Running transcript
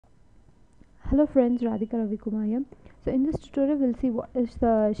Hello friends, Radhika Ravikumar here. So in this tutorial we'll see what is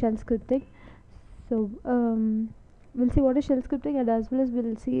the shell scripting. So we'll see what is shell scripting, and as well as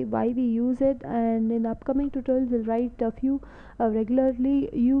we'll see why we use it, and in the upcoming tutorial we'll write a few regularly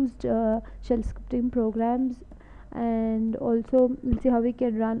used shell scripting programs, and also we'll see how we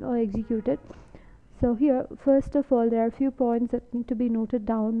can run or execute it. So here, first of all, there are a few points that need to be noted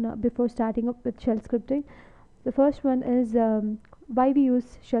down before starting up with shell scripting. The first one is why we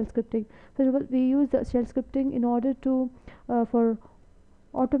use shell scripting. First of all, we use the shell scripting in order to for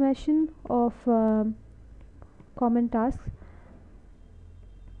automation of common tasks.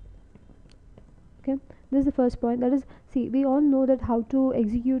 Okay, this is the first point. That is, see, we all know that how to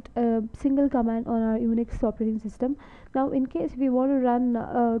execute a single command on our Unix operating system. Now, in case we want to run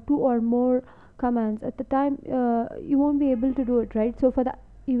two or more commands at the time, you won't be able to do it, right? So for that,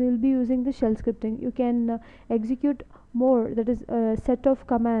 you will be using the shell scripting. You can execute more, that is a set of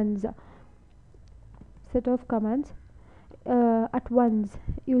commands at once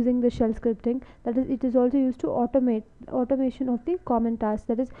using the shell scripting. That is, it is also used to automate automation of the common tasks.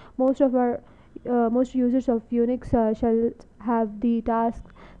 That is, most users of Unix shells have the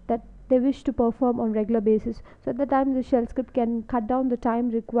tasks that they wish to perform on regular basis. So at the time, the shell script can cut down the time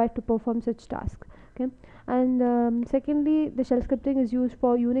required to perform such tasks. Okay, and secondly, the shell scripting is used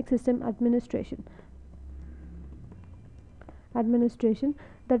for Unix system administration.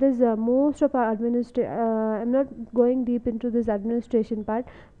 That is, most of our I'm not going deep into this administration part.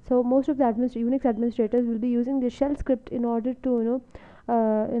 So most of the Unix administrators will be using the shell script in order to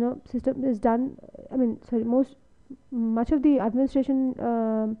system is done. I mean, sorry, much of the administration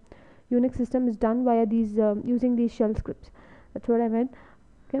Unix system is done via these using these shell scripts. That's what I meant.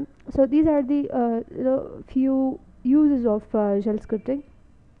 Okay, so these are the few uses of shell scripting.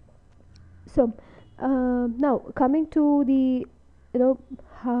 So now coming to the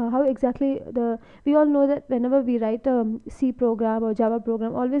how exactly we all know that whenever we write a C program or Java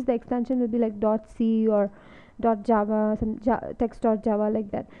program, always the extension will be like .c or .java, some text.java,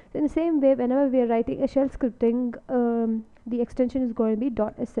 like that. So in the same way, whenever we are writing a shell scripting, the extension is going to be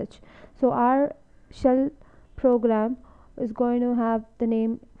 .sh. So our shell program is going to have the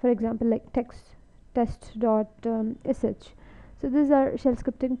name, for example, like test.sh. So this is our shell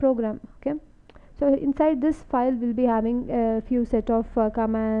scripting program. Okay, so inside this file we'll be having a few set of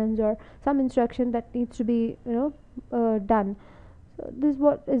commands or some instruction that needs to be done. So this is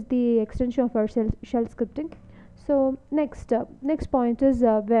what is the extension of our shell scripting. So next point is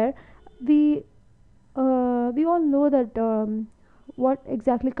where we all know that what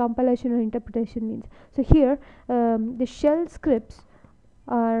exactly compilation or interpretation means. So here the shell scripts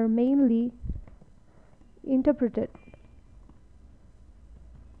are mainly interpreted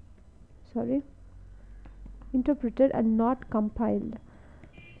and not compiled.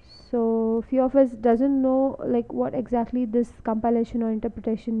 So few of us doesn't know like what exactly this compilation or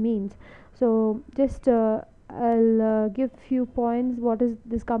interpretation means. So just I'll give few points what is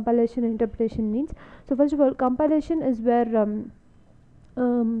this compilation and interpretation means. So first of all, compilation is where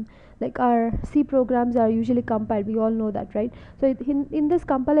like our C programs are usually compiled. We all know that, right? So in this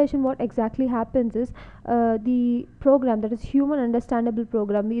compilation, what exactly happens is the program, that is human understandable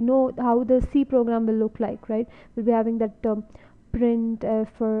program, we know how the C program will look like, right? We'll be having that print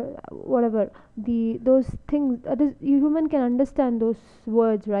for whatever those things, that is, human can understand those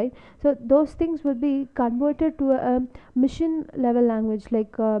words, right? So those things will be converted to a mission level language,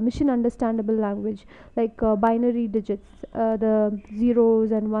 like mission understandable language, like binary digits, the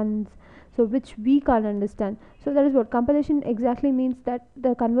zeros and ones, so which we can't understand. So that is what compilation exactly means, that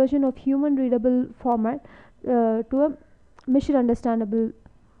the conversion of human readable format to a mission understandable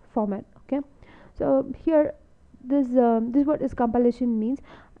format. Okay, so here this is what is compilation means.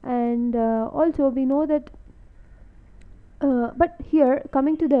 And also we know that but here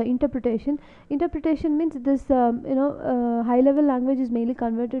coming to the interpretation means this high level language is mainly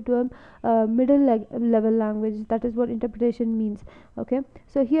converted to a middle level language. That is what interpretation means. Okay,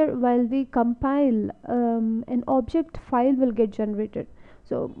 so here while we compile, an object file will get generated.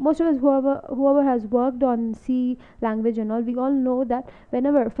 So most of us, whoever has worked on C language and all, we all know that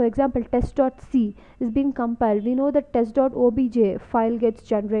whenever, for example, test.c is being compiled, we know that test.obj file gets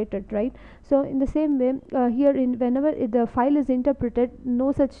generated, right? So in the same way, here whenever the file is interpreted,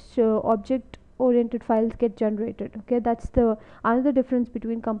 no such object oriented files get generated. Okay, that's the another difference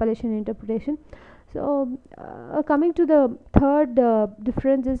between compilation and interpretation. So coming to the third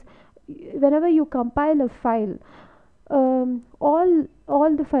difference is, whenever you compile a file,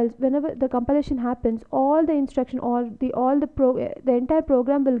 all the files, whenever the compilation happens, all the instruction or the entire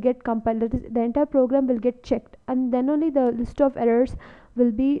program will get compiled. That is, the entire program will get checked, and then only the list of errors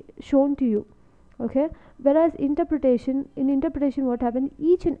will be shown to you. Okay, whereas in interpretation what happens,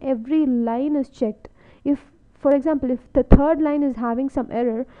 each and every line is checked. If, for example, if the third line is having some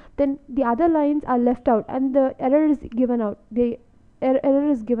error, then the other lines are left out and the error is given out, the error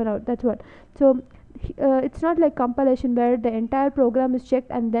is given out, that's what. So it's not like compilation where the entire program is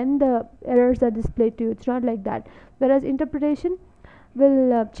checked and then the errors are displayed to you. It's not like that. Whereas interpretation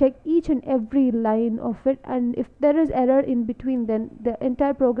will check each and every line of it, and if there is error in between, then the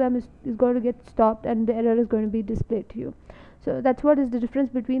entire program is going to get stopped and the error is going to be displayed to you. So that's what is the difference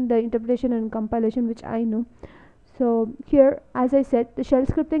between the interpretation and compilation, which I know. So here, as I said, the shell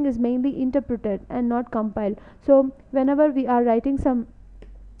scripting is mainly interpreted and not compiled. So whenever we are writing some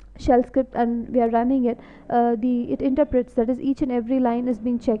shell script and we are running it, the it interprets, that is each and every line is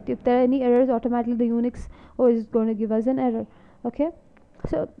being checked. If there are any errors, automatically the Unix is going to give us an error. Okay,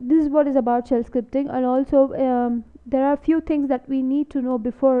 so this is what is about shell scripting. And also there are few things that we need to know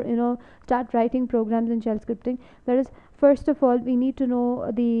before start writing programs in shell scripting. That is, first of all, we need to know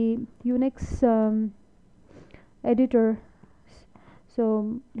the Unix editor.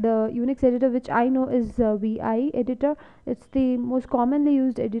 So the Unix editor which I know is VI editor. It's the most commonly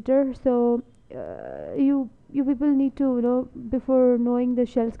used editor. So you people need to before knowing the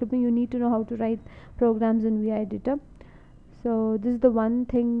shell scripting, you need to know how to write programs in VI editor. So this is the one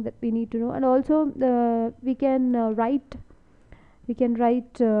thing that we need to know. And also we can write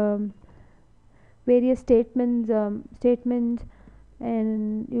various statements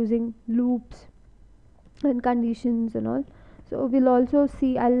and using loops and conditions and all. So we'll also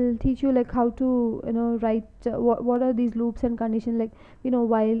see, I'll teach you like how to write what are these loops and conditions, like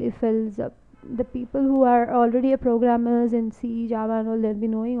while, if else. The people who are already a programmers in C, Java and all, they'll be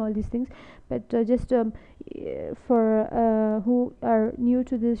knowing all these things. But just for who are new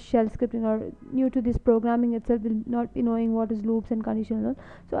to this shell scripting or new to this programming itself, will not be knowing what is loops and conditions and all.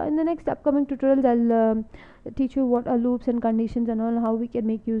 So in the next upcoming tutorials, I'll teach you what are loops and conditions and all, how we can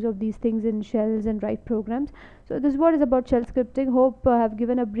make use of these things in shells and write programs. So this is what is about shell scripting. Hope I have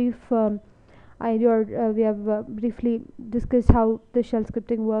given a brief idea, or we have briefly discussed how the shell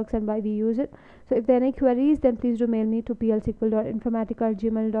scripting works and why we use it. So if there are any queries, then please do mail me to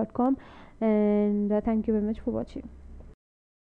plsql.informatica@gmail.com, and thank you very much for watching.